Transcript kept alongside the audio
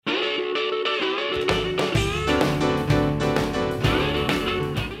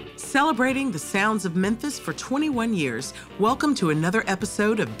Celebrating the sounds of Memphis for 21 years, welcome to another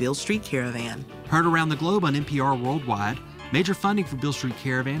episode of Beale Street Caravan. Heard around the globe on NPR Worldwide, major funding for Beale Street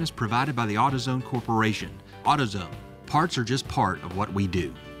Caravan is provided by the AutoZone Corporation. AutoZone, parts are just part of what we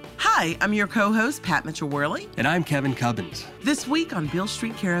do. Hi, I'm your co-host, Pat Mitchell-Worley. And I'm Kevin Cubbins. This week on Beale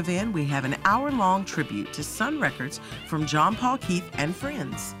Street Caravan, we have an hour-long tribute to Sun Records from John Paul Keith and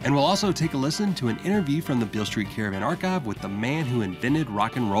friends. And we'll also take a listen to an interview from the Beale Street Caravan archive with the man who invented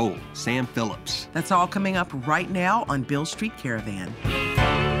rock and roll, Sam Phillips. That's all coming up right now on Beale Street Caravan.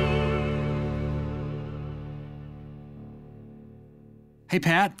 Hey,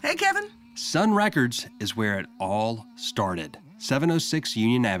 Pat. Hey, Kevin. Sun Records is where it all started. 706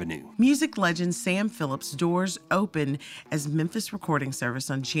 Union Avenue. Music legend Sam Phillips' doors opened as Memphis Recording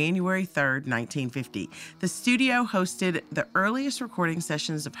Service on January 3rd, 1950. The studio hosted the earliest recording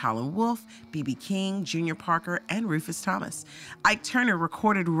sessions of Howlin' Wolf, B.B. King, Junior Parker, and Rufus Thomas. Ike Turner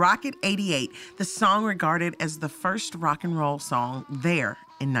recorded Rocket 88, the song regarded as the first rock and roll song there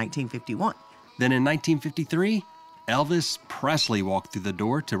in 1951. Then in 1953, Elvis Presley walked through the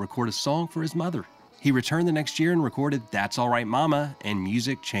door to record a song for his mother. He returned the next year and recorded That's All Right Mama, and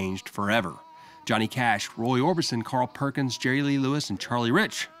music changed forever. Johnny Cash, Roy Orbison, Carl Perkins, Jerry Lee Lewis, and Charlie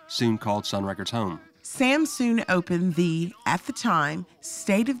Rich soon called Sun Records home. Sam soon opened the, at the time,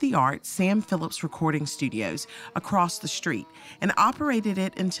 state-of-the-art Sam Phillips Recording Studios across the street and operated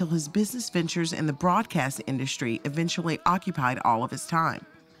it until his business ventures in the broadcast industry eventually occupied all of his time.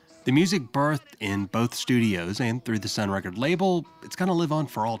 The music birthed in both studios and through the Sun Record label, it's going to live on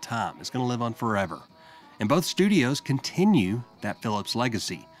for all time. It's going to live on forever. And both studios continue that Phillips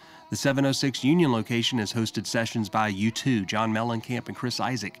legacy. The 706 Union location has hosted sessions by U2, John Mellencamp, and Chris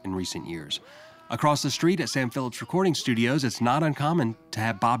Isaak in recent years. Across the street at Sam Phillips Recording Studios, it's not uncommon to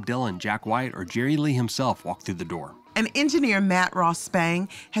have Bob Dylan, Jack White, or Jerry Lee himself walk through the door. And engineer Matt Ross Spang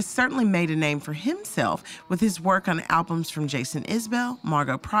has certainly made a name for himself with his work on albums from Jason Isbell,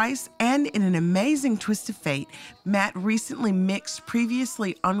 Margo Price, and in an amazing twist of fate, Matt recently mixed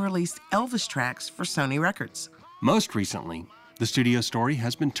previously unreleased Elvis tracks for Sony Records. Most recently, the studio story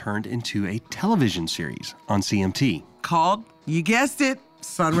has been turned into a television series on CMT. Called, you guessed it,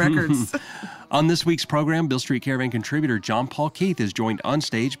 Sun Records. On this week's program, Beale Street Caravan contributor John Paul Keith is joined on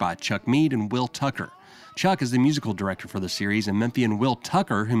stage by Chuck Mead and Will Tucker. Chuck is the musical director for the series, and Memphian Will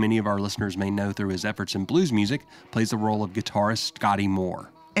Tucker, who many of our listeners may know through his efforts in blues music, plays the role of guitarist Scotty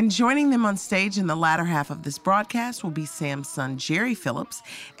Moore. And joining them on stage in the latter half of this broadcast will be Sam's son, Jerry Phillips,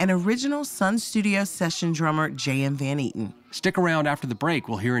 and original Sun Studio session drummer, J.M. Van Eaton. Stick around after the break.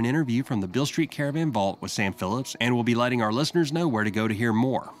 We'll hear an interview from the Beale Street Caravan Vault with Sam Phillips, and we'll be letting our listeners know where to go to hear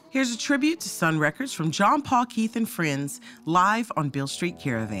more. Here's a tribute to Sun Records from John Paul Keith and friends, live on Beale Street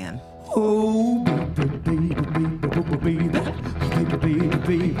Caravan. Oh, baby, baby, baby, baby, baby,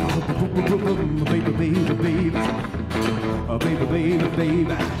 baby, baby, baby, baby, baby, baby,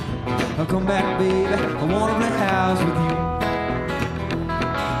 baby, come back, baby, I wanna play house with you.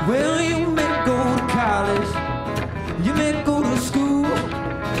 Well, you may go to college, you may go to school,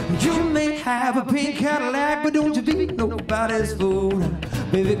 you may have a pink Cadillac, but don't you be nobody's fool.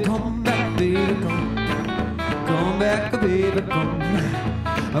 Baby, come back, baby, come back, baby,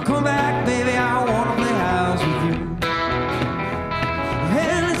 come back, baby, I wanna play house with you.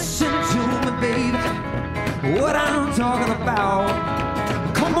 And listen to me, baby, what I'm talking about.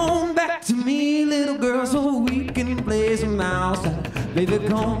 Come on back to me, little girl, so we can play some mouse. Baby,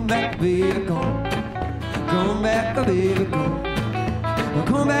 come back, baby, come back, baby,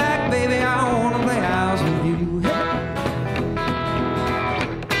 come back, baby, I wanna play house with you.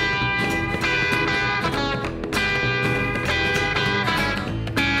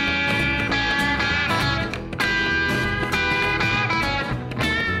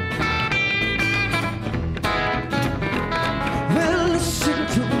 Hey.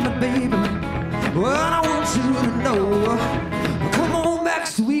 Well, I want you to know, come on back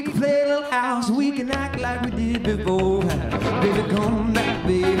so we can play a little house, we can act like we did before. Baby, come back,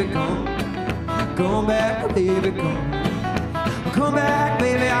 baby, come back, baby, come back,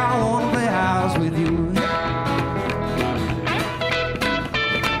 baby, I wanna play house with you.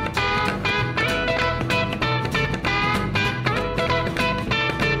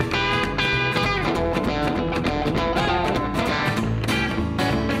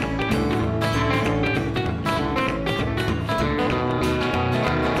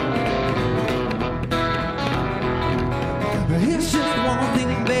 It's just one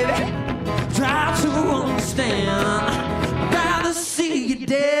thing, baby, try to understand. I'd rather see you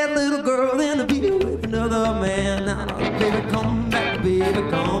dead, little girl, than to be with another man. Now, baby, come back, baby,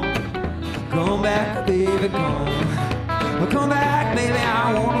 come back, baby, Come back, baby,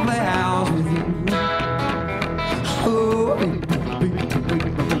 I wanna play house with you. Oh, baby, baby,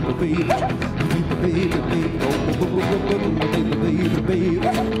 baby, baby,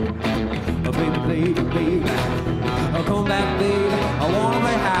 baby, baby, baby, come back, baby, I wanna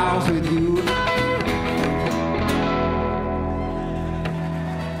play house with you.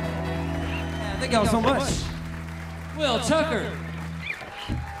 Thank y'all so much. Will Tucker.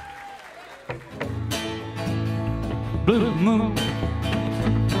 Blue moon,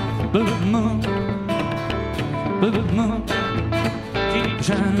 blue moon, blue moon, keep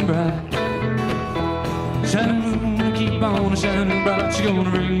shining bright. Shining moon, keep on shining bright. She's gonna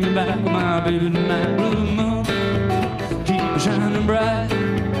bring me back, my baby, tonight. Blue moon, keep shining bright.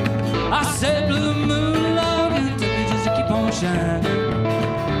 I said blue moon, Lord, and take it just to keep on shining.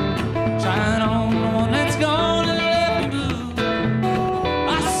 Shine on the one that's gone and left me blue.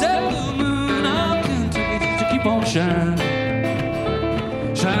 I said blue moon, I can't take it just to keep on shining.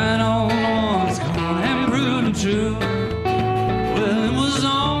 Shine on the one that's gone and proven true. Well, it was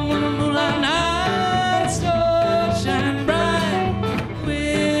on when the moonlight night started shining bright.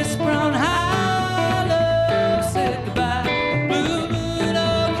 Whisper on how love said goodbye. Blue moon,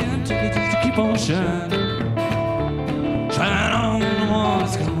 I can't take it just to keep on shining. Shine on the one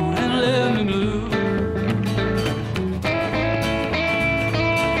that's gone and left me blue.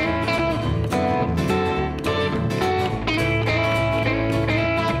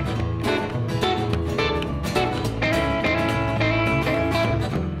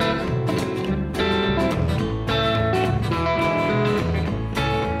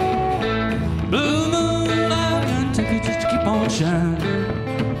 Blue moon, I can take it just to keep on shining.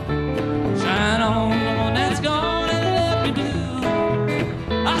 Shine on the one that's gone and left me blue.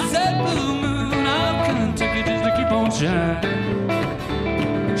 I said blue moon, I can take it just to keep on shining.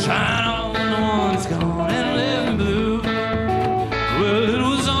 Shine on the one that's gone and left me blue. Well, it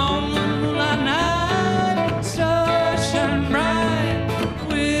was on the moonlight night, stars shining bright.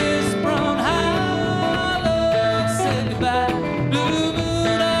 Whisper on how love said goodbye. Blue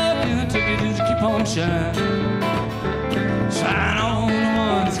moon, I can take it just to keep on shining. Shine on the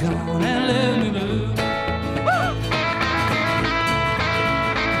one that's gone and left me blue.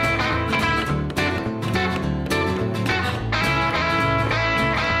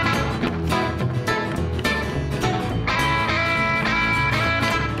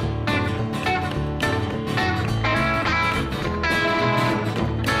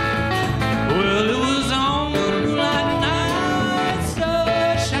 Well, it was on the moonlight night,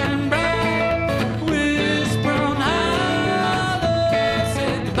 stars shining bright. Whisper on how love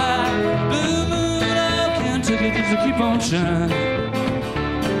said goodbye. Blue moon, I can't take it just to keep on shining.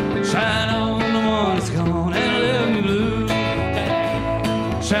 Shine on the one that's gone and left me blue.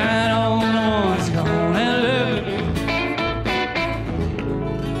 Shine on the one that's gone and left me blue.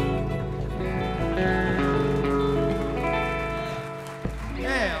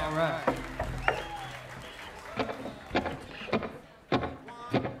 Yeah, all right.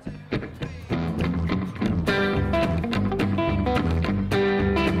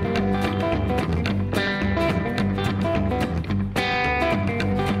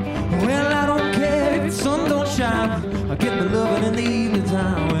 Well, I don't care if the sun don't shine. I get the loving in the evening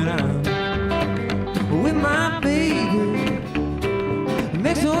time when I'm with my baby. It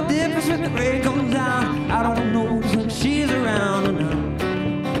makes no difference when the rain comes down. I don't know when she's around and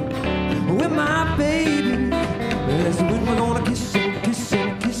I'm with my baby. That's when we're gonna kiss and kiss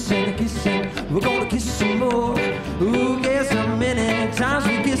and kiss and kiss and we're gonna kiss some more. Who cares how many times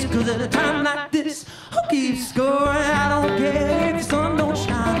we kiss? 'Cause at a time like this, who keeps score? I don't care if the sun don't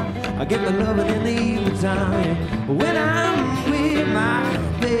shine. I get the loving in the evening time when I'm with my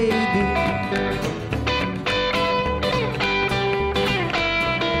baby.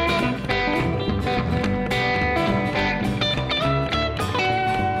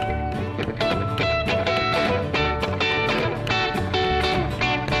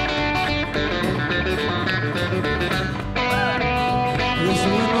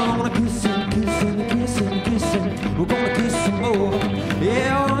 Listen, we're gonna kiss and kiss and kiss and kiss and we're gonna kiss some more.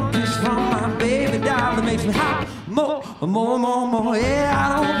 Yeah, one kiss from my baby doll that makes me hot. More, more, more, more. Yeah, I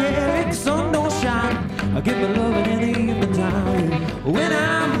don't care if the sun don't shine. I get my loving in the evening time when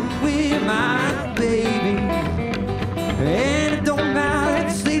I'm with my baby. And it don't matter if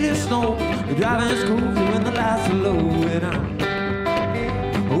the sleet or snow. The driving is cool when the lights are low. And I'm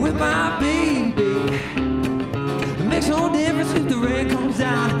with my baby. It makes no difference if the rain comes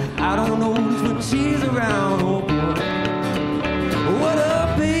down. I don't notice when she's around. Oh boy, what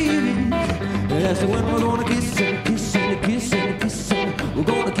up, baby? That's when we're gonna kiss and kiss and kiss and kiss and we're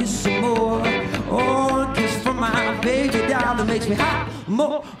gonna kiss some more. Oh, a kiss from my baby doll. makes me hot.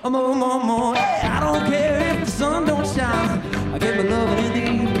 More. Hey, I don't care if the sun don't shine. I get my loving in the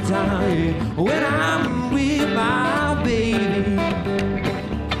evening time, yeah, when I'm with my baby.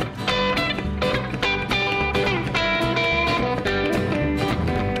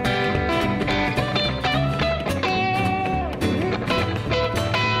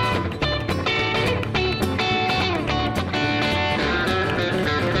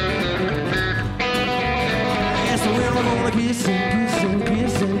 Kiss and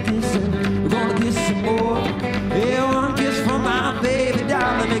kiss and kiss and we're gonna kiss some more. Yeah, one kiss from my baby doll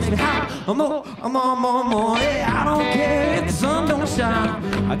that makes me hot. More. Yeah, I don't care if the sun don't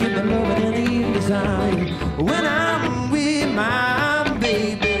shine. I get the loving in the evening time when I'm with my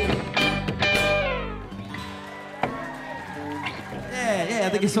baby. Yeah,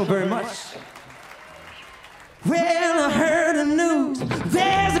 thank you so very much. Well, I heard the news.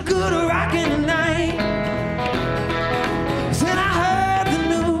 There's a good rockin' tonight.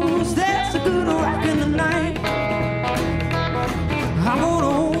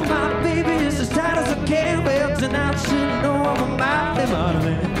 Tonight should know I'm about them out of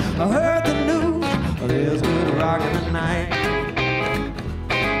it. I heard the news, there's good rockin' tonight.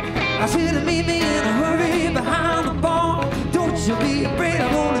 I said to meet me in a hurry behind the bar. Don't you be afraid,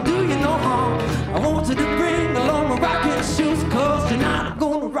 I'm gonna do you no harm. I want you to bring along my rockin' shoes, cause tonight I'm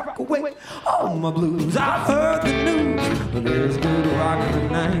gonna rock away all my blues. I heard the news, there's good rockin'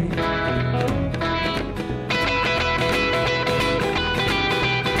 tonight.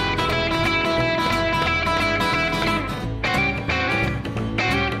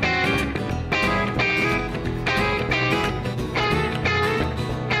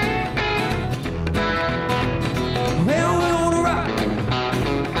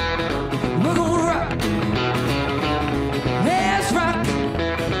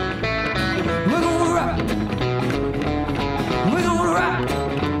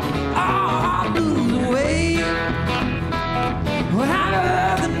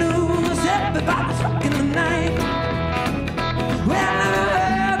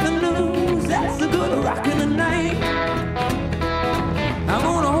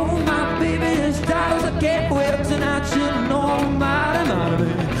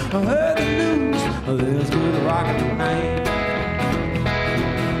 I heard the news, there's good rockin' tonight.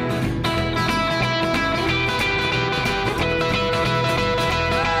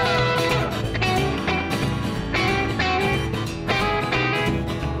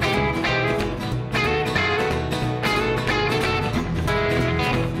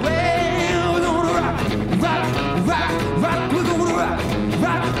 Well, we're gonna rock, we're gonna rock,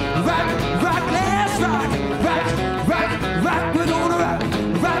 let's rock, we're gonna rock.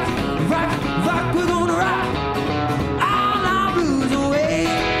 Rock, we're gonna rock all our blues away.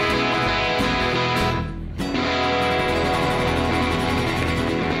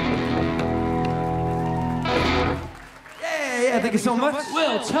 Yeah, thank you so much.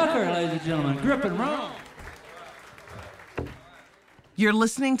 Will Tucker, ladies and gentlemen, grip and roll. You're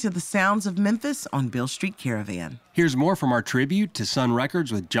listening to the sounds of Memphis on Beale Street Caravan. Here's more from our tribute to Sun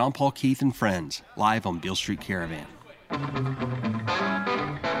Records with John Paul Keith and Friends, live on Beale Street Caravan.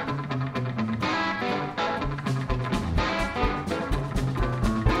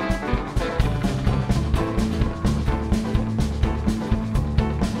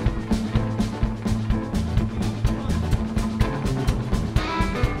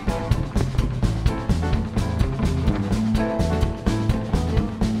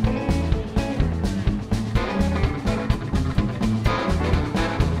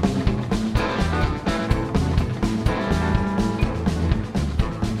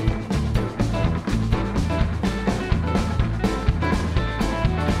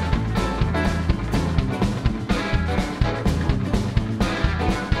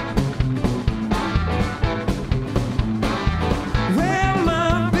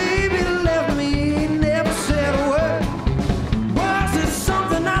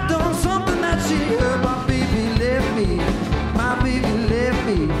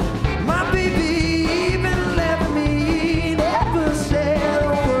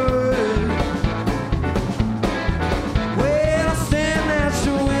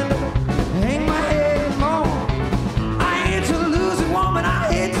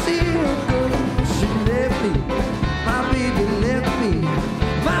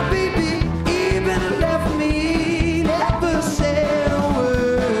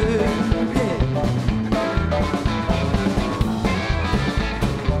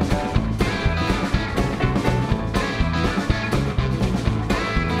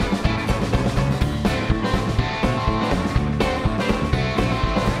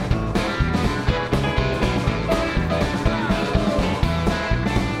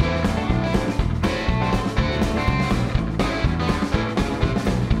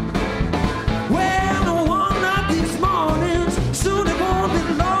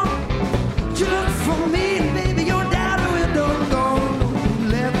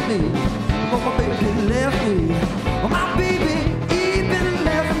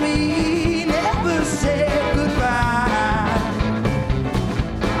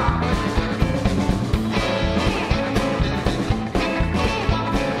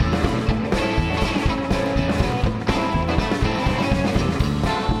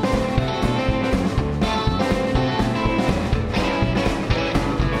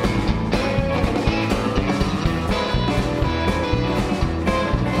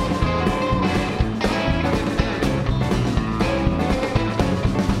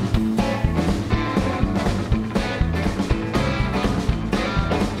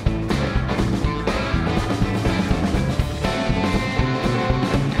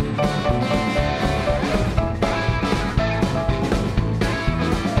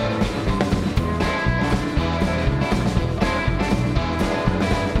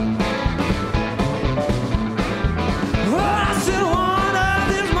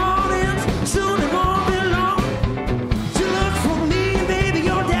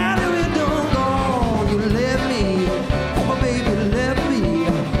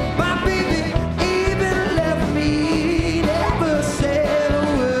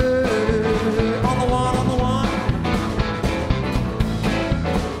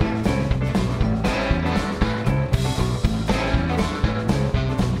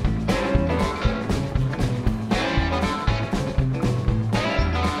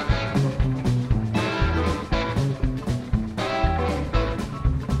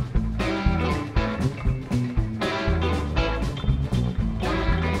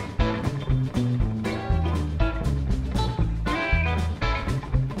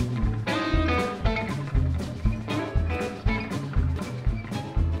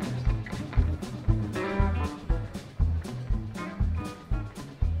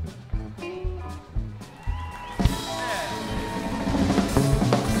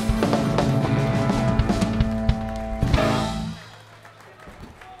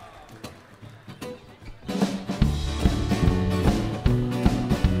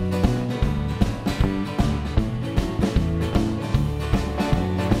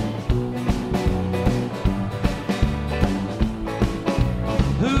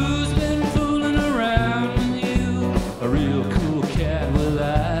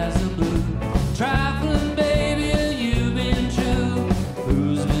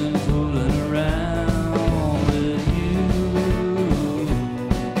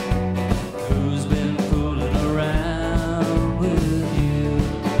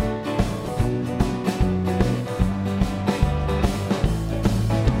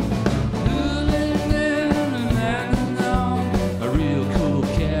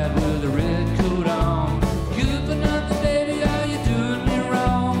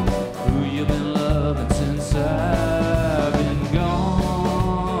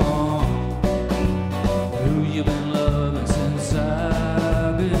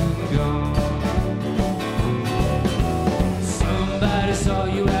 saw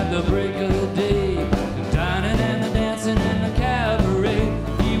you at the break of day, the dining and the dancing and the cabaret.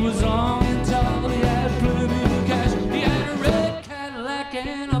 He was long and tall, he had plenty of cash. He had a red Cadillac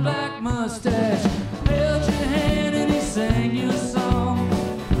and a black mustache. Held your hand and he sang you a song.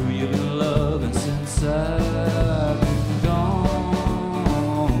 Who you been loving since I've been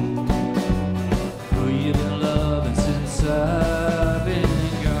gone? Who you been loving since I've been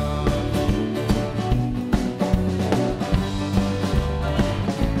gone?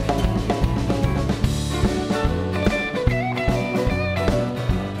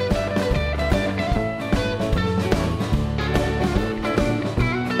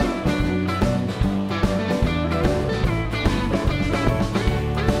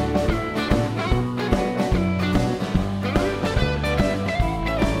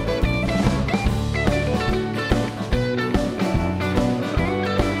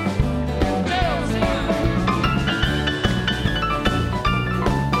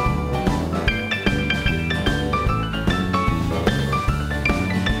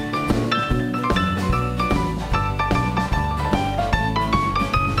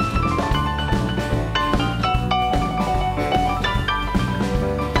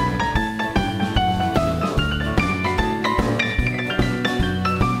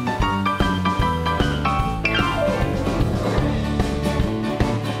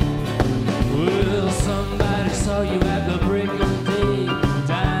 Well, somebody saw you at the break of day,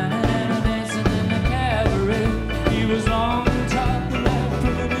 dining and dancing in the cabaret. He was long and tall, he had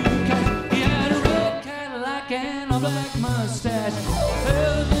pretty cash. He had a red Cadillac and a black mustache.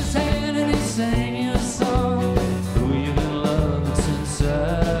 Held his hand and he sang you a song. Who you been loving since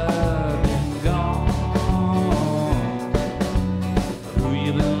I've been gone? Who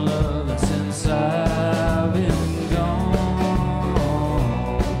you been loving since I've been gone?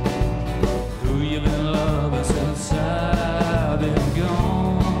 Who you been loving since I've been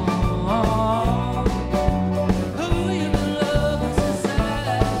gone? Who you been loving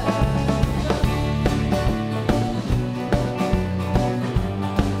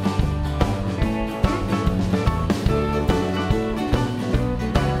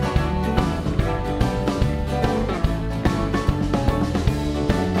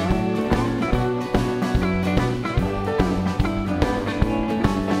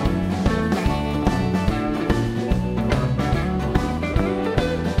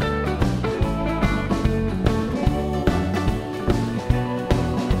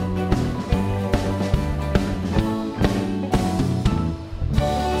I've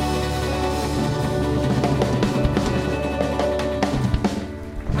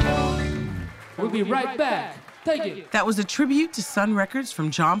We'll be right back. Take it. That was a tribute to Sun Records from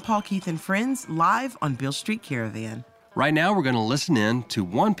John Paul Keith and Friends live on Beale Street Caravan. Right now, we're going to listen in to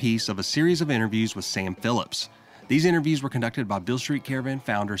one piece of a series of interviews with Sam Phillips. These interviews were conducted by Beale Street Caravan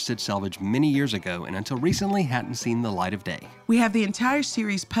founder Sid Selvage many years ago and until recently hadn't seen the light of day. We have the entire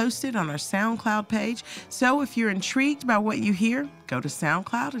series posted on our SoundCloud page, so if you're intrigued by what you hear, go to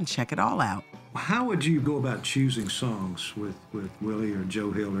SoundCloud and check it all out. How would you go about choosing songs with Willie or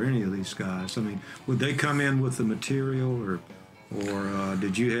Joe Hill or any of these guys? I mean, would they come in with the material, or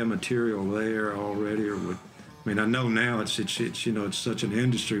did you have material there already, or would? I mean, I know now it's you know, it's such an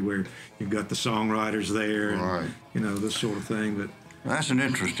industry where you've got the songwriters there, and, right? You know, this sort of thing. But That's an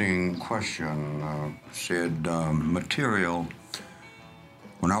interesting question, Sid. Material.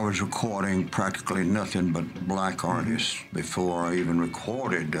 When I was recording practically nothing but black artists before I even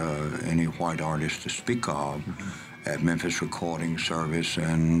recorded any white artists to speak of at Memphis Recording Service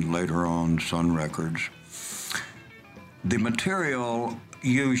and later on Sun Records, the material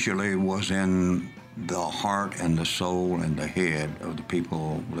usually was in the heart and the soul and the head of the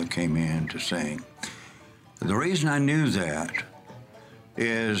people that came in to sing. The reason I knew that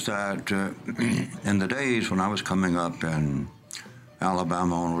is that in the days when I was coming up in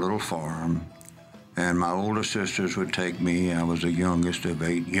Alabama on a little farm, and my older sisters would take me. I was the youngest of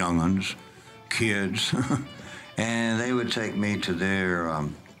 8 young'uns, kids, and they would take me to their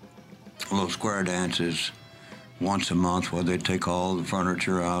little square dances once a month where they'd take all the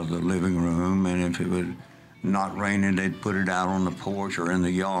furniture out of the living room, and if it was not raining, they'd put it out on the porch or in the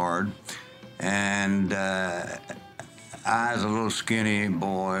yard. And I, as a little skinny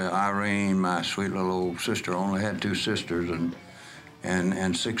boy, Irene, my sweet little old sister, only had 2 sisters,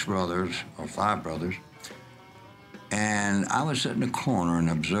 and 6 brothers, or 5 brothers. And I would sit in the corner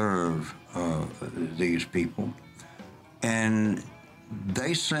and observe these people. And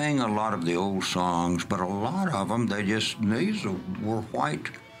they sang a lot of the old songs, but a lot of them, these were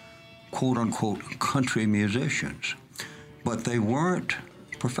white, quote unquote, country musicians. But they weren't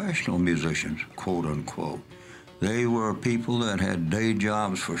professional musicians, quote unquote. They were people that had day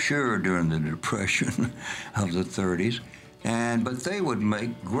jobs for sure during the Depression of the 30s, but they would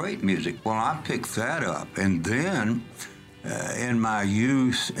make great music. Well, I picked that up, and then in my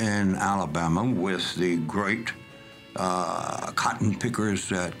youth in Alabama with the great cotton pickers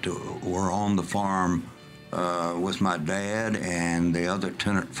that were on the farm with my dad and the other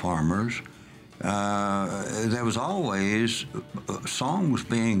tenant farmers, there was always songs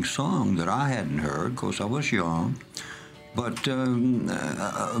being sung that I hadn't heard. Of course, I was young, but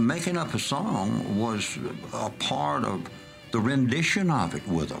making up a song was a part of the rendition of it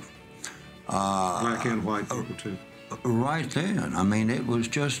with them. Black and white people, too. Right then. I mean, it was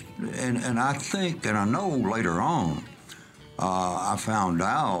just, and I think, and I know later on, I found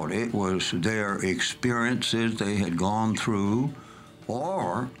out it was their experiences they had gone through,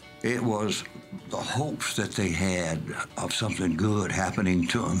 or it was the hopes that they had of something good happening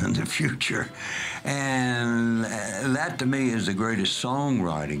to them in the future. And that, to me, is the greatest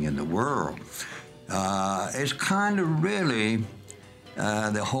songwriting in the world. It's kind of really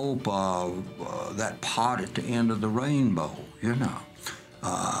the hope of that pot at the end of the rainbow, you know.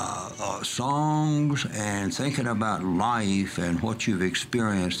 Songs and thinking about life and what you've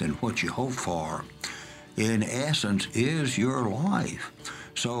experienced and what you hope for, in essence, is your life.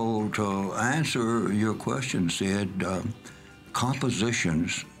 So to answer your question, Sid,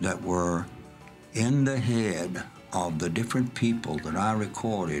 compositions that were in the head of the different people that I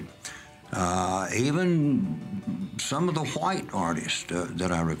recorded, even some of the white artists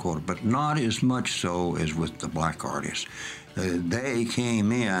that I recorded, but not as much so as with the black artists. They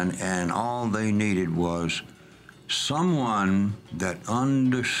came in and all they needed was someone that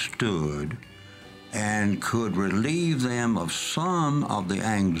understood and could relieve them of some of the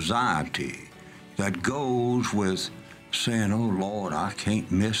anxiety that goes with saying, oh, Lord, I can't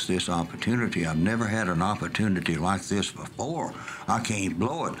miss this opportunity. I've never had an opportunity like this before. I can't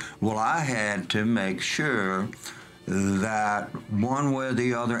blow it. Well, I had to make sure that one way or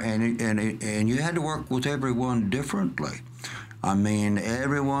the other, and you had to work with everyone differently. I mean,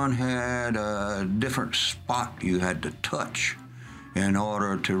 everyone had a different spot you had to touch in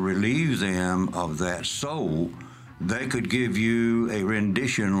order to relieve them of that, so they could give you a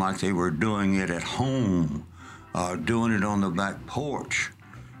rendition like they were doing it at home, doing it on the back porch,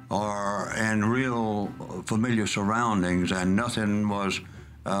 or in real familiar surroundings, and nothing was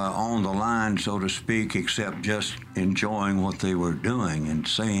on the line, so to speak, except just enjoying what they were doing and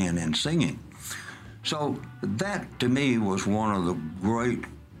saying and singing. So that, to me, was one of the great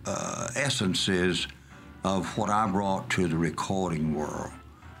essences of what I brought to the recording world.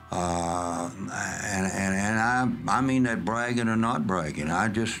 And I mean that bragging or not bragging.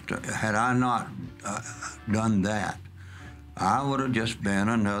 Had I not done that, I would have just been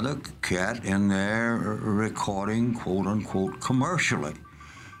another cat in there recording, quote unquote, commercially.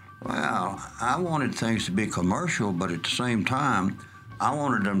 Well, I wanted things to be commercial, but at the same time, I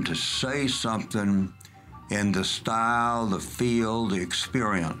wanted them to say something in the style, the feel, the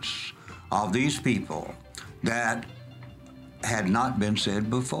experience of these people that had not been said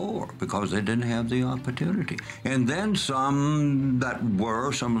before because they didn't have the opportunity. And then some that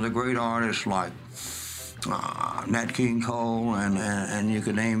were some of the great artists like Nat King Cole and you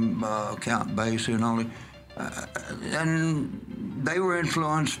could name Count Basie and all that. And they were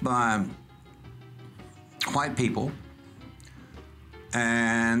influenced by white people.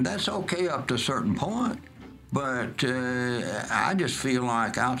 And that's okay up to a certain point. But I just feel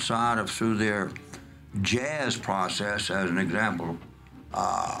like outside of through their jazz process, as an example,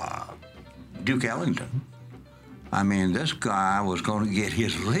 Duke Ellington. I mean, this guy was going to get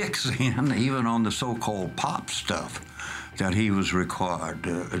his licks in, even on the so-called pop stuff that he was required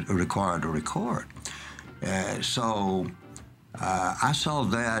to record. So I saw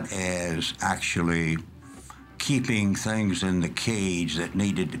that as actually keeping things in the cage that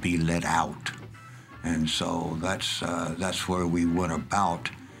needed to be let out. And so that's where we went about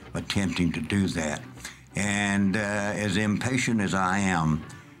attempting to do that. And as impatient as I am,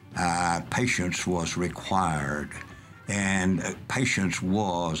 patience was required. And patience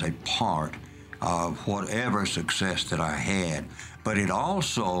was a part of whatever success that I had. But it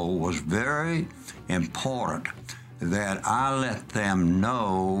also was very important that I let them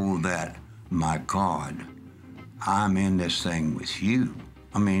know that, my God, I'm in this thing with you.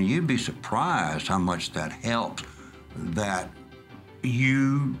 I mean, you'd be surprised how much that helps, that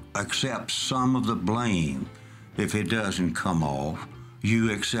you accept some of the blame if it doesn't come off.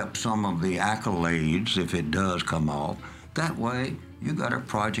 You accept some of the accolades if it does come off. That way, you got a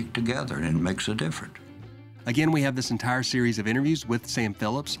project together and it makes a difference. Again, we have this entire series of interviews with Sam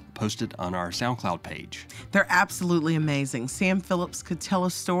Phillips posted on our SoundCloud page. They're absolutely amazing. Sam Phillips could tell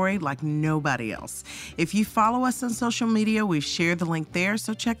a story like nobody else. If you follow us on social media, we've shared the link there,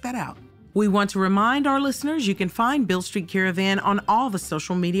 so check that out. We want to remind our listeners you can find Beale Street Caravan on all the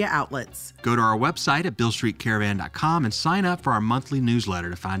social media outlets. Go to our website at BealeStreetCaravan.com and sign up for our monthly newsletter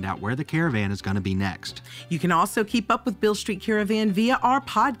to find out where the caravan is going to be next. You can also keep up with Beale Street Caravan via our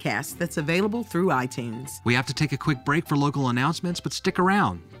podcast that's available through iTunes. We have to take a quick break for local announcements, but stick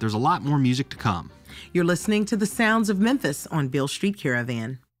around. There's a lot more music to come. You're listening to the sounds of Memphis on Beale Street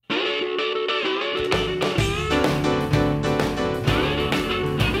Caravan.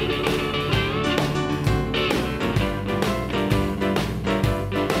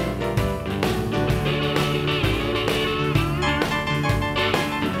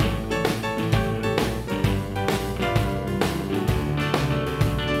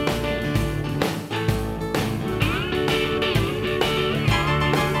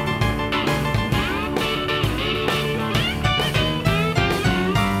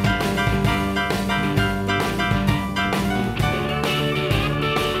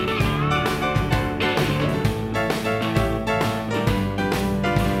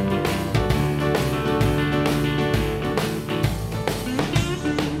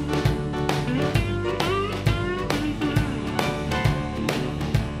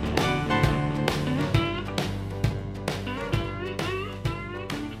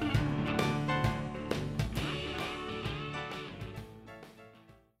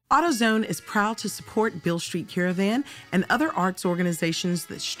 AutoZone is proud to support Beale Street Caravan and other arts organizations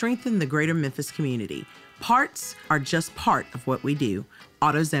that strengthen the greater Memphis community. Parts are just part of what we do.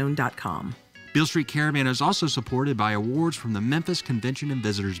 AutoZone.com. Beale Street Caravan is also supported by awards from the Memphis Convention and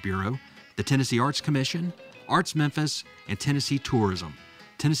Visitors Bureau, the Tennessee Arts Commission, Arts Memphis, and Tennessee Tourism.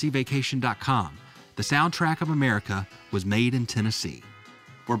 TennesseeVacation.com. The soundtrack of America was made in Tennessee.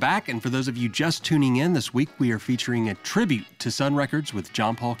 We're back, and for those of you just tuning in, this week we are featuring a tribute to Sun Records with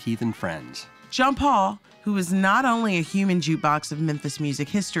John Paul Keith and Friends. John Paul, who is not only a human jukebox of Memphis music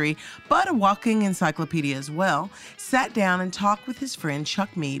history, but a walking encyclopedia as well, sat down and talked with his friend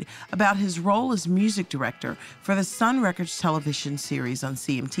Chuck Mead about his role as music director for the Sun Records television series on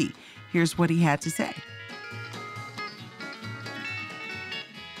CMT. Here's what he had to say.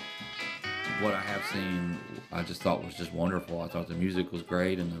 What I have seen, I just thought was just wonderful. I thought the music was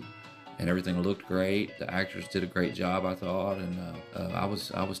great and everything looked great. The actors did a great job, I thought, and I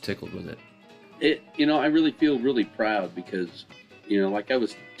was tickled with it. I really feel really proud because, like I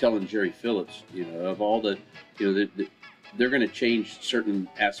was telling Jerry Phillips, of all the, they're going to change certain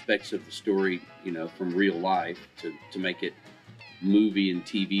aspects of the story, from real life to make it movie and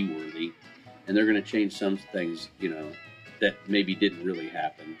TV worthy, and they're going to change some things, that maybe didn't really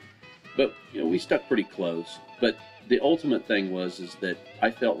happen. But, we stuck pretty close. But the ultimate thing is that I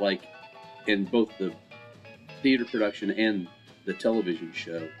felt like in both the theater production and the television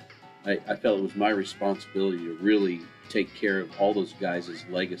show, I felt it was my responsibility to really take care of all those guys'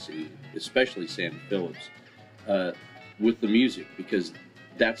 legacy, especially Sam Phillips, with the music, because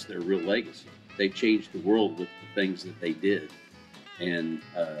that's their real legacy. They changed the world with the things that they did. And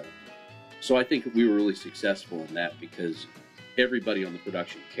so I think we were really successful in that because everybody on the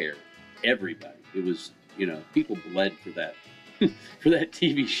production cared. Everybody. It was, people bled for that, for that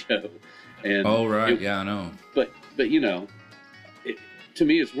TV show. And oh, right. Yeah, I know. But to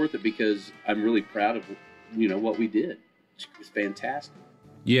me, it's worth it because I'm really proud of, what we did. It's fantastic.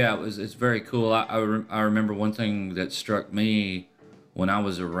 Yeah, it's very cool. I remember one thing that struck me when I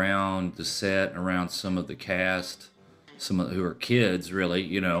was around the set and around some of the cast, who are kids,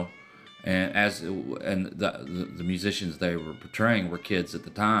 really, and the musicians they were portraying were kids at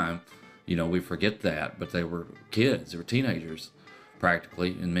the time. We forget that, but they were kids. They were teenagers, practically,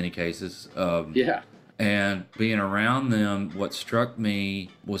 in many cases. Yeah. And being around them, what struck me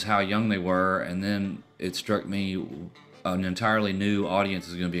was how young they were, and then it struck me an entirely new audience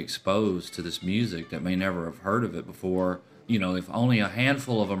is going to be exposed to this music that may never have heard of it before. If only a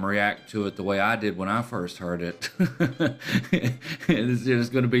handful of them react to it the way I did when I first heard it, there's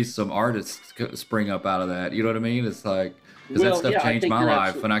going to be some artists spring up out of that. You know what I mean? It's like, because that stuff changed my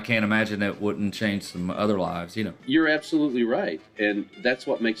life, and I can't imagine it wouldn't change some other lives, You're absolutely right, and that's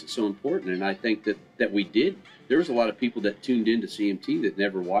what makes it so important, and I think that we did. There was a lot of people that tuned into CMT that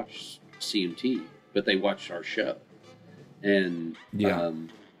never watched CMT, but they watched our show. And,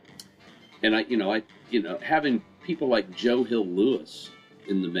 having people like Joe Hill Lewis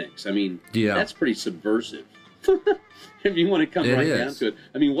in the mix, that's pretty subversive. If you want to come down to it.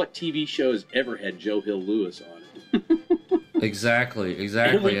 What TV show has ever had Joe Hill Lewis on it? And Exactly.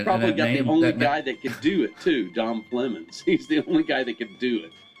 we probably got the only guy that could do it too, Dom Flemons. He's the only guy that could do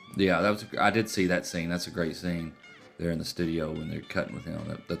it. Yeah, I did see that scene. That's a great scene there in the studio when they're cutting with him.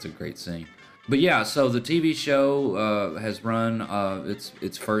 That's a great scene. But yeah, so the TV show has run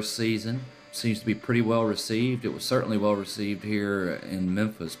its first season. Seems to be pretty well received. It was certainly well received here in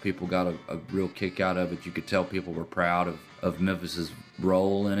Memphis. People got a real kick out of it. You could tell people were proud of Memphis's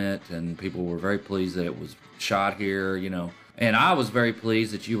role in it, and people were very pleased that it was shot here, you know. And I was very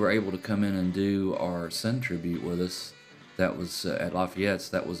pleased that you were able to come in and do our Sun tribute with us. That was at Lafayette's.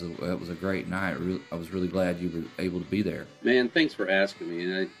 That was a great night. I was really glad you were able to be there. Man, thanks for asking me.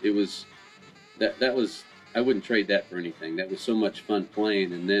 And it was that was I wouldn't trade that for anything. That was so much fun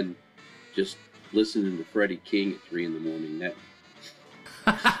playing, and then just listening to Freddie King at 3 a.m. That.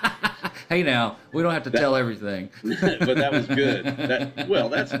 Hey, now we don't have to tell everything. But that was good.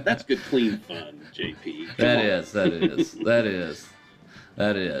 That's good, clean fun, JP.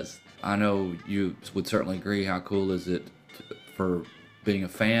 That is. I know you would certainly agree. How cool is it for being a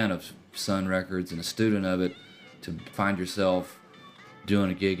fan of Sun Records and a student of it to find yourself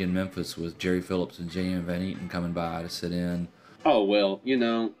doing a gig in Memphis with Jerry Phillips and J.M. Van Eaton coming by to sit in? Oh, well, you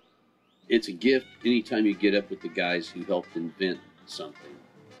know, it's a gift anytime you get up with the guys who helped invent something,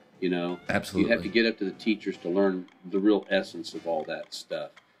 you know? Absolutely. You have to get up to the teachers to learn the real essence of all that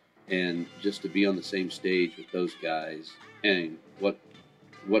stuff. And just to be on the same stage with those guys, and what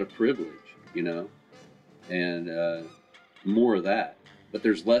a privilege, you know? And more of that. But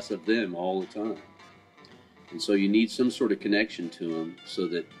there's less of them all the time. And so you need some sort of connection to them so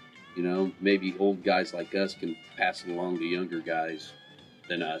that, you know, maybe old guys like us can pass it along to younger guys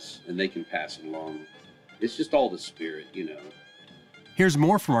than us, and they can pass it along. It's just all the spirit, you know. Here's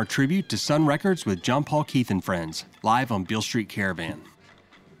more from our tribute to Sun Records with John Paul Keith and Friends, live on Beale Street Caravan.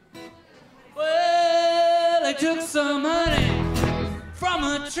 Well, I took some honey from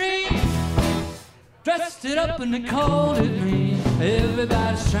a tree, dressed it up and they called it me.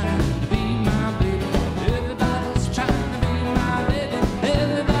 Everybody's trying to be my baby. Everybody's trying to be my baby.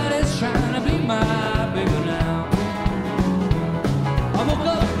 Everybody's trying to be my baby now. I woke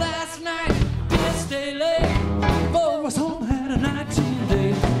up last night, didn't stay late, for I was home, had a 19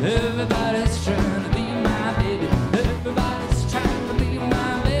 day. Everybody's trying to be my baby. Everybody's trying to be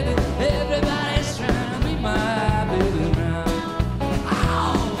my baby. Everybody's trying to be my baby now.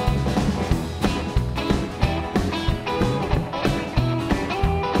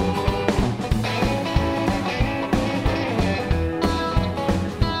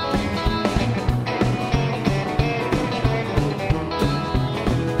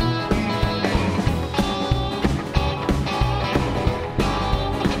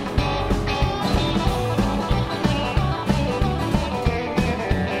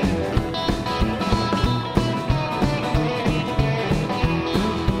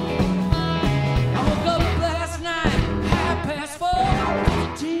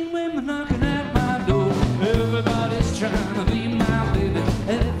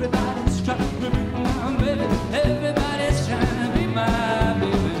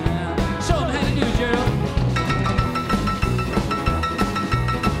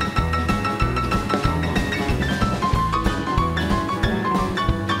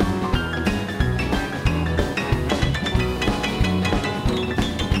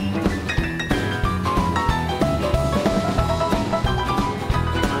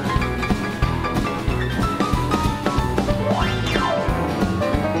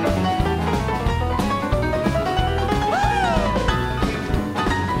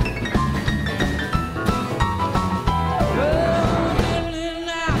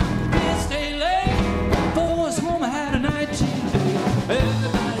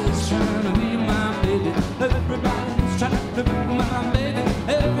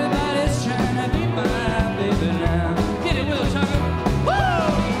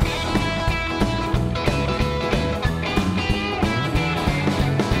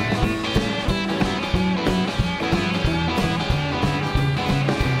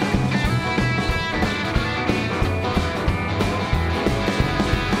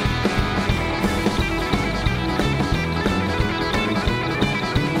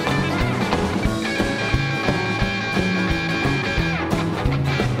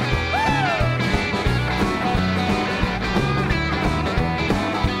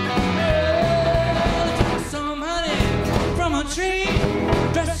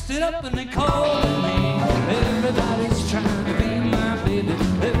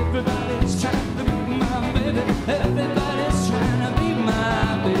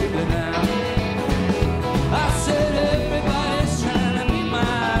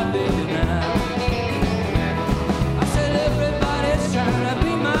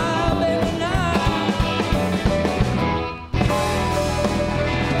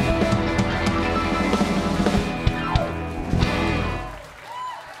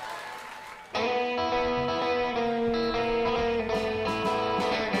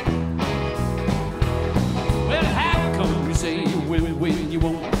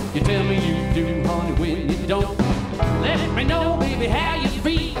 do, honey, when you don't. Let me know, baby, how you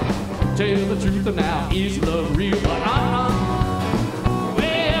feel. Tell the truth now, is love real? But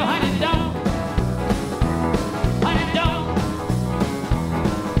well, honey, don't. Honey, don't.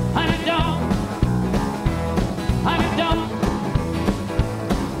 Honey, don't. Honey, don't.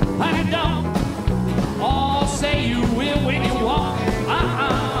 Honey, don't. Oh, say you will when you want.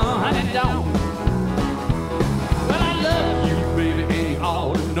 Honey, don't. Well, I love you, baby, and you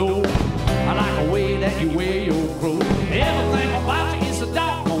ought to know. I like the way that you wear your clothes. Everything about you is so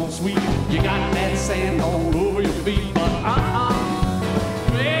doggone sweet. You got that sand all over your feet, but well,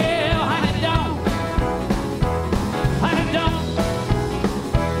 honey, don't. Honey, don't.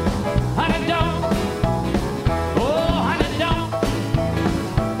 Honey, don't. Oh, honey, don't.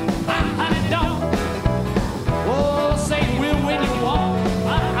 Honey, don't. Oh, say you will when you want.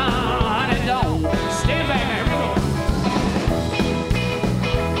 Honey, don't. Stand back there, here we go.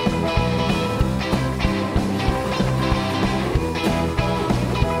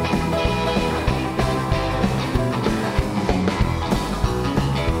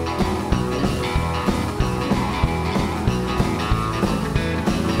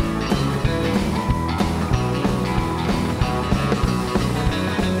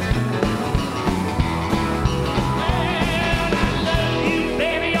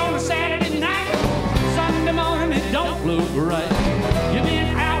 Baby, on a Saturday night, Sunday morning, it don't look right. You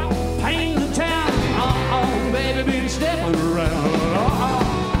been out painting the town, baby, been stepping around.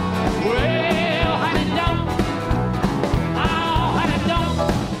 Well, honey, don't. Oh, honey, don't.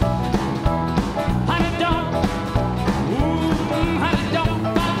 Honey, don't. Ooh, honey, don't.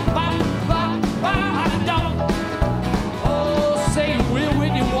 Honey, don't. Oh, say you will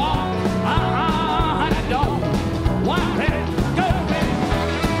when you want. Honey, don't. One minute, go, baby.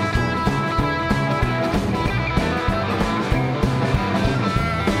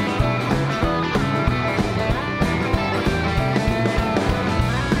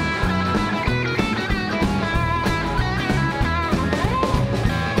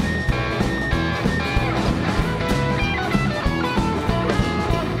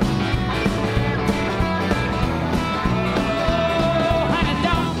 Honey,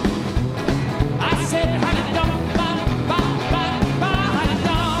 don't. I said, honey, don't. Honey,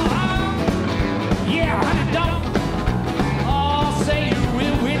 don't. Yeah, honey, don't. Oh, say you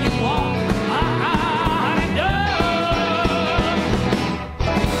will when you want. Honey, don't.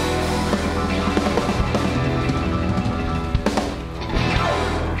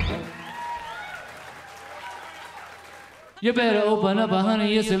 You better open up,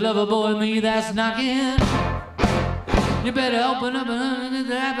 honey, it's a lover boy, me that's knocking. You better open up, honey,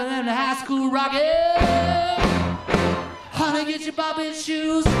 the high school rockin'. Honey, get your bobbin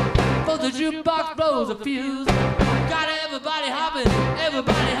shoes, for the jukebox blows a fuse. Got everybody hopping,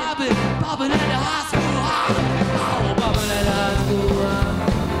 bobbing at the high school hop. Oh, bobbing at the high school hop,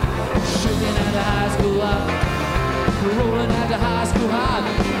 shaking at the high school hop, rolling at the high school hop,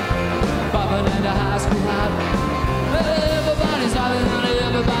 bobbing at the high school hop. Everybody's hopping, honey,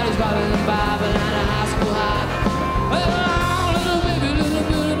 everybody's bobbing at the high school hop. Oh, little baby,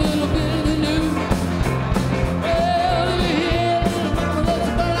 little bit new. Well, let me hear little mama, let's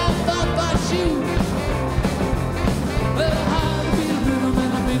burn off my shoes. Well, how to be a little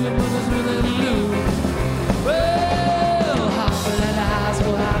man, mother's really new. Well, hopping at the high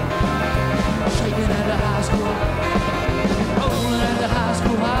school hop, shaking at the high school hop, rolling at the high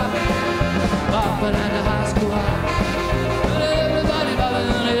school hop, bopping at the high school hop.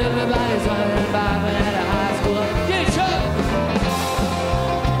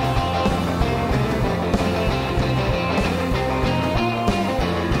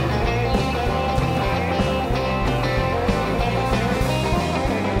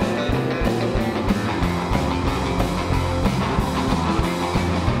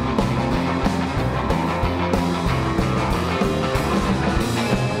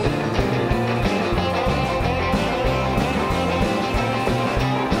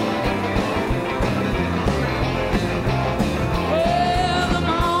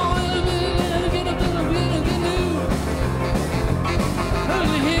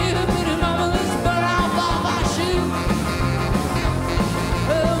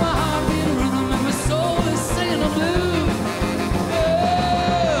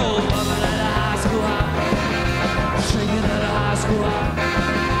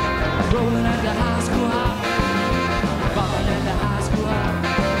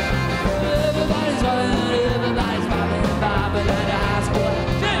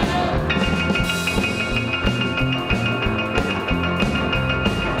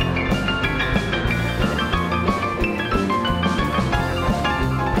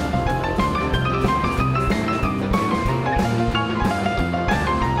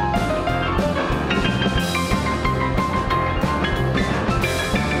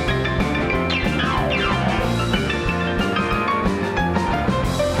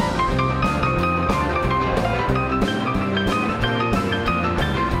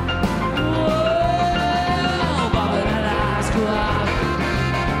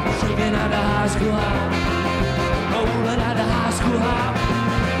 school hop, rolling at the high school hop,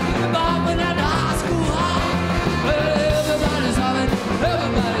 bobbing at the high school hop. Well, everybody's hopping,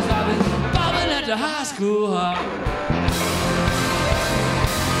 bobbing at the high school hop.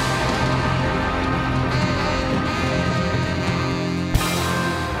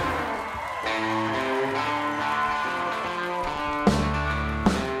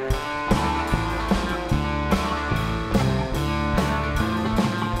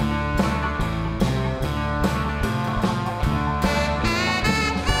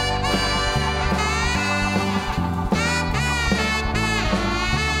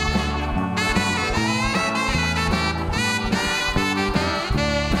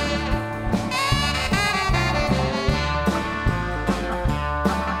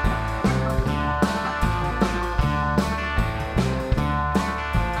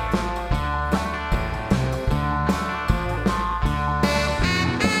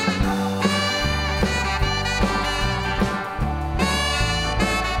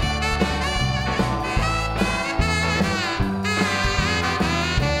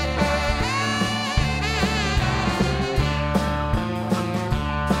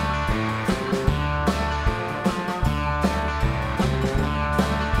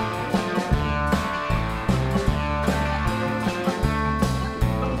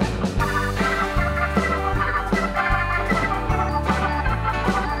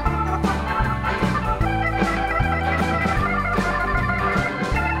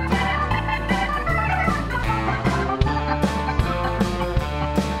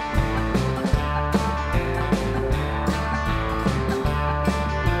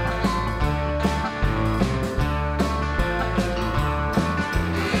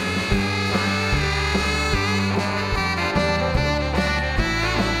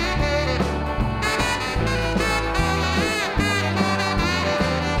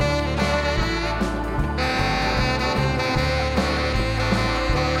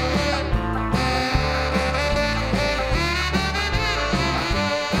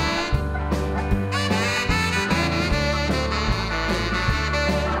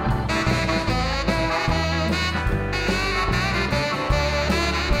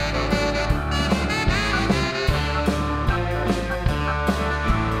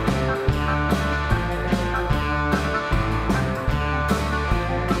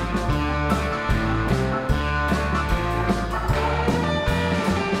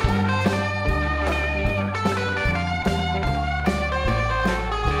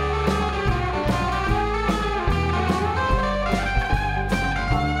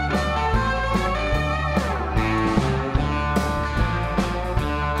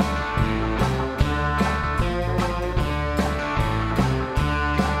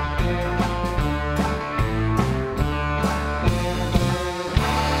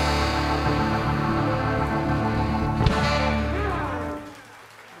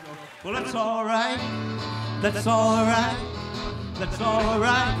 Well, that's all right. That's all right. That's all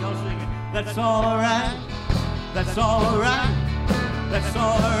right. Y'all sing it. That's all right. That's all right. That's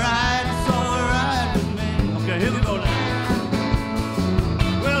all right. It's all right with me. Okay, here we go now.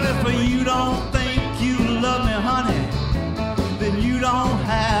 Well, if you don't think you love me, honey, then you don't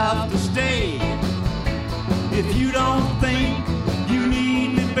have to stay. If you don't think you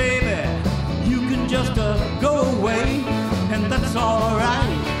need me, baby, you can just go away, and that's all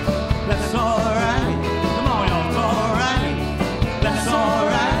right. That's all right. Come on, y'all. It's all right. That's all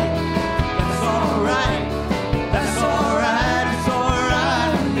right. That's all right. That's all right. It's all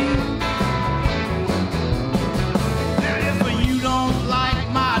right with me. Now, if you don't like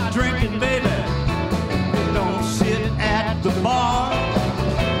my drinking, baby, don't sit at the bar.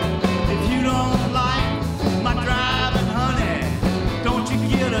 If you don't like my driving,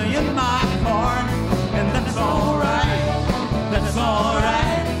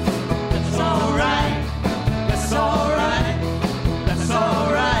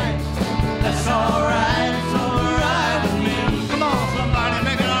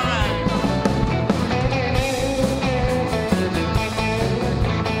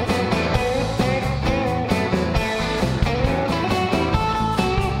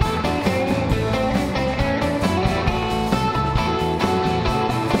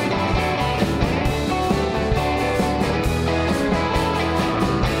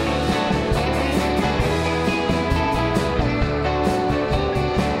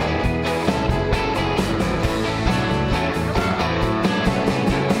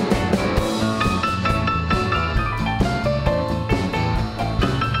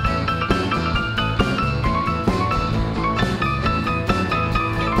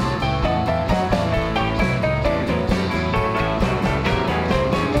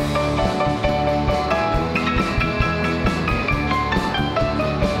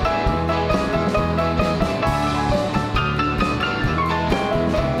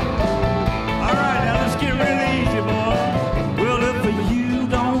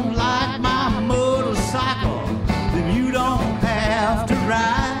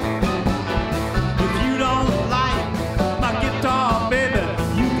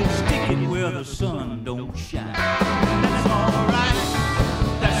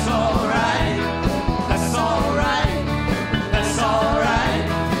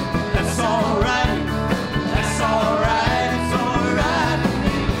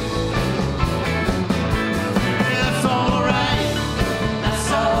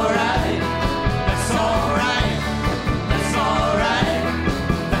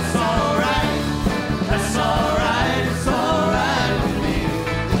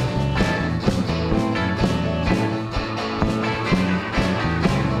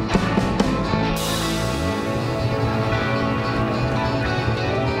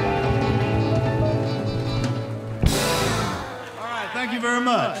 Thank you very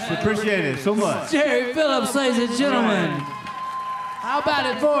much. Appreciate it so much. Jerry Phillips, ladies and gentlemen. How about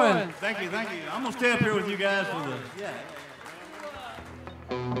it for him? Thank you. I'm gonna stay up here with you guys for the. Yeah.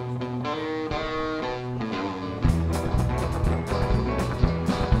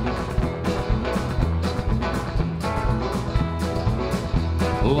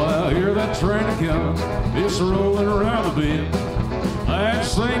 Well, I hear that train coming, it's rolling around the bend. I ain't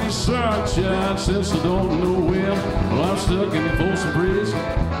seen the sunshine since I don't know when. Well, I'm stuck in Folsom Prison,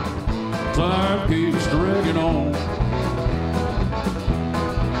 time keeps dragging on.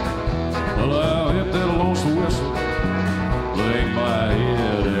 Well, I'll hit that lonesome whistle, lay my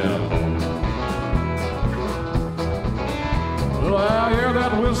head out home. Well, I hear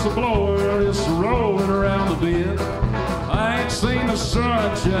that whistle blowing, it's rolling around the bend. I ain't seen the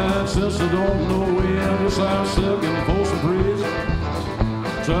sunshine since I don't know when. Yes, I'm stuck in Folsom Prison,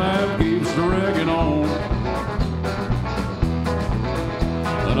 time keeps dragging on.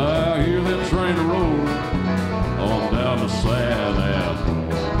 And I hear that train roll on down the San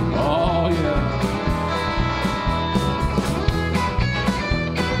Antonio. Oh, yeah.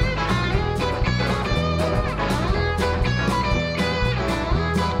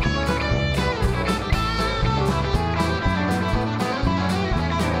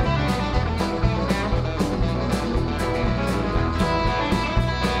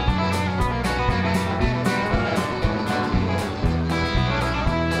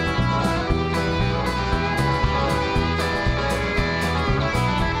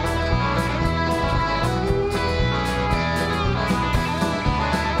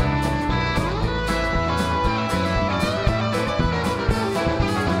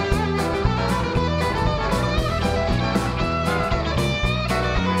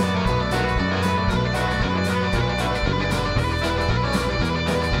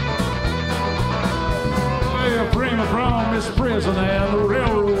 Prison and the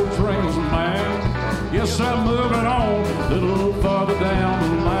railroad trains are mine. Yes, I'm moving on a little farther down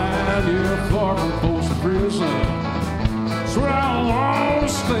the line. Yeah, far from Folsom Prison, that's where I want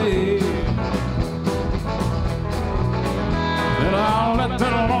to stay. And I'll let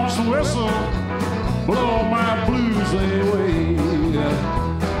that lonesome whistle blow my blues away.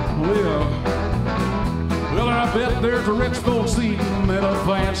 Well, I bet there's a rich folks eating in a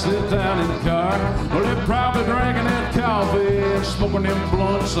fancy down in the car. Well, they're probably drinking that coffee and smoking them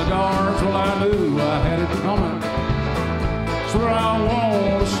blunt cigars. Well, I knew I had it coming. That's where I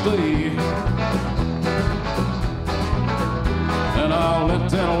want to stay. And I'll let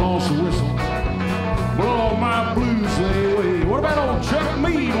that lonesome whistle blow my blues away. What about old Chuck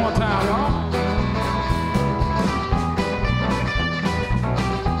Meade one time, y'all?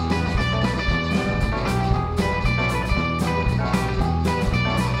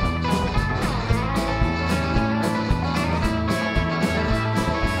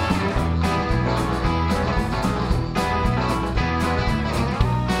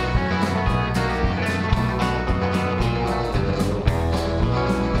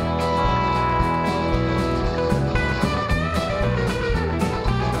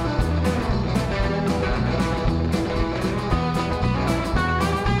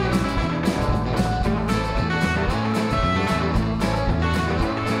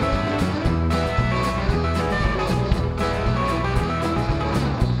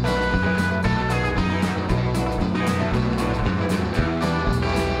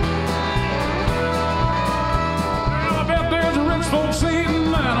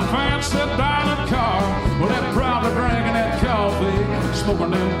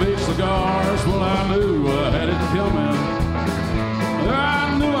 Smoking them big cigars, well, I knew I had it coming.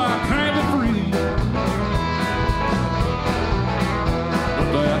 I knew I can't be free. But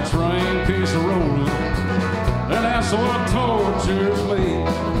that train keeps rolling, and that's what tortures me.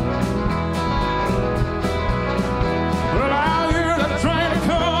 Well, I hear that train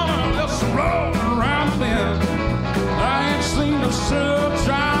coming, just rolling around the bend. I ain't seen the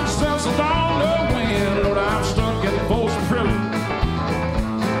sunshine since I don't know when. Lord, I'm stuck in Folsom Prison.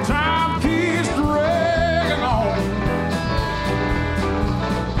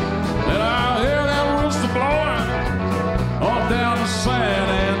 San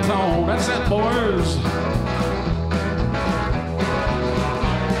Antonio, that's it, boys.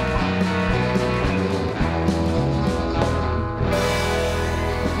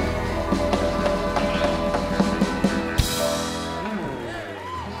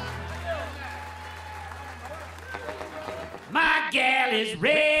 My gal is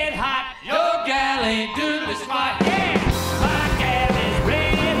red hot, your gal ain't doodly squat. Yeah, my gal is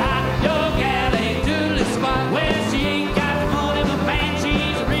red hot, your gal ain't doodly squat. Well, she ain't got the money, but man,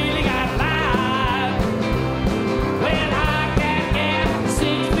 she's really got life. Well, I got gal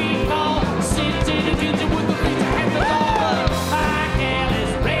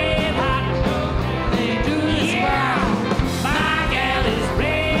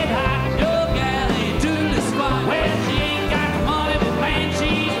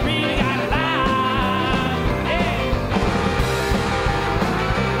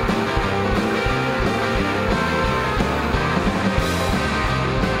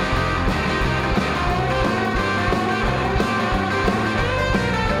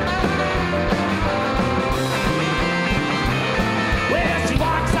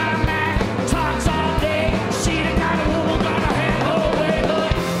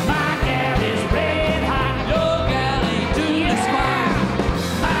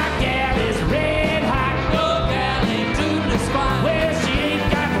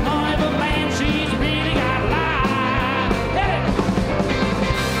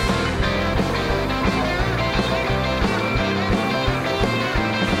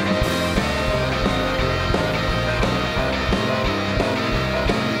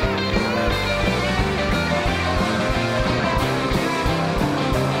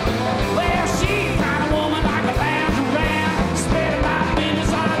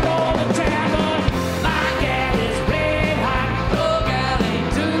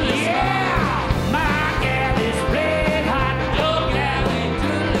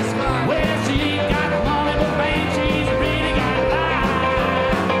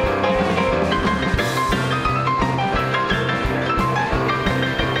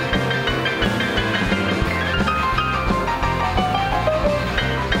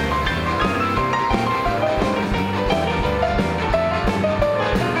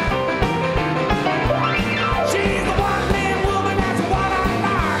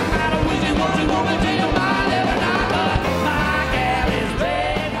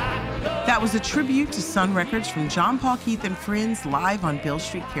tribute to Sun Records from John Paul Keith and Friends live on Beale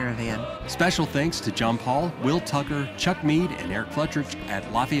Street Caravan. Special thanks to John Paul, Will Tucker, Chuck Mead, and Eric Fletcherich at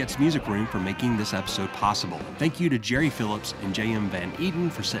Lafayette's Music Room for making this episode possible. Thank you to Jerry Phillips and J.M. Van Eden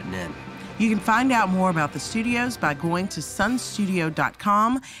for sitting in. You can find out more about the studios by going to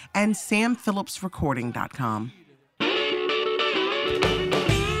sunstudio.com and samphillipsrecording.com.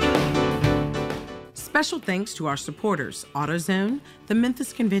 Special thanks to our supporters, AutoZone, the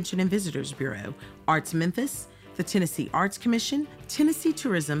Memphis Convention and Visitors Bureau, Arts Memphis, the Tennessee Arts Commission, Tennessee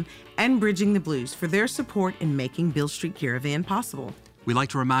Tourism, and Bridging the Blues for their support in making Beale Street Caravan possible. We'd like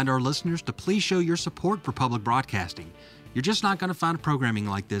to remind our listeners to please show your support for public broadcasting. You're just not going to find programming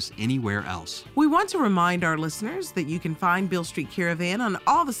like this anywhere else. We want to remind our listeners that you can find Beale Street Caravan on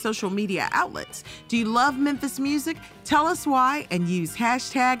all the social media outlets. Do you love Memphis music? Tell us why and use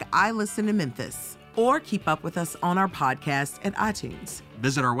hashtag #IListenToMemphis. Or keep up with us on our podcast at iTunes.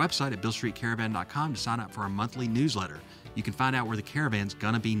 Visit our website at BealeStreetCaravan.com to sign up for our monthly newsletter. You can find out where the caravan's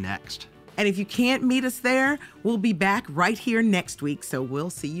going to be next. And if you can't meet us there, we'll be back right here next week, so we'll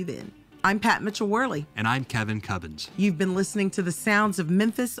see you then. I'm Pat Mitchell-Worley. And I'm Kevin Cubbins. You've been listening to the sounds of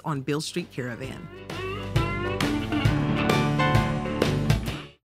Memphis on Beale Street Caravan.